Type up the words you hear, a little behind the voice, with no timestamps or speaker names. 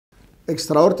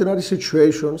Extraordinary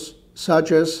situations,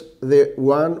 such as the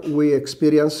one we are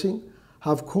experiencing,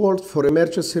 have called for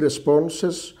emergency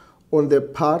responses on the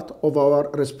part of our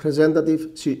representative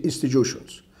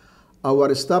institutions. Our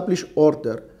established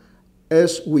order,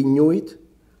 as we knew it,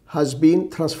 has been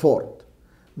transformed.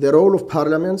 The role of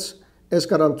parliaments as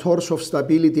guarantors of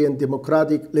stability and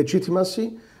democratic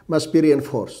legitimacy must be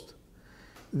reinforced.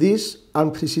 This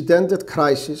unprecedented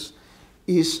crisis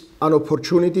is an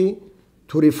opportunity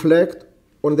to reflect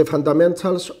on the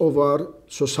fundamentals of our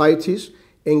societies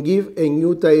and give a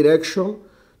new direction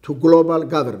to global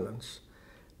governance.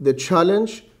 The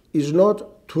challenge is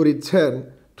not to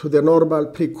return to the normal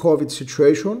pre-COVID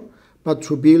situation, but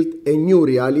to build a new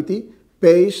reality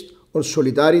based on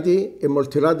solidarity and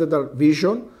multilateral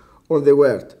vision on the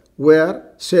world,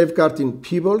 where safeguarding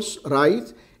people's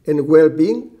rights and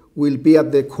well-being will be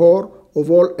at the core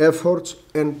of all efforts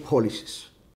and policies.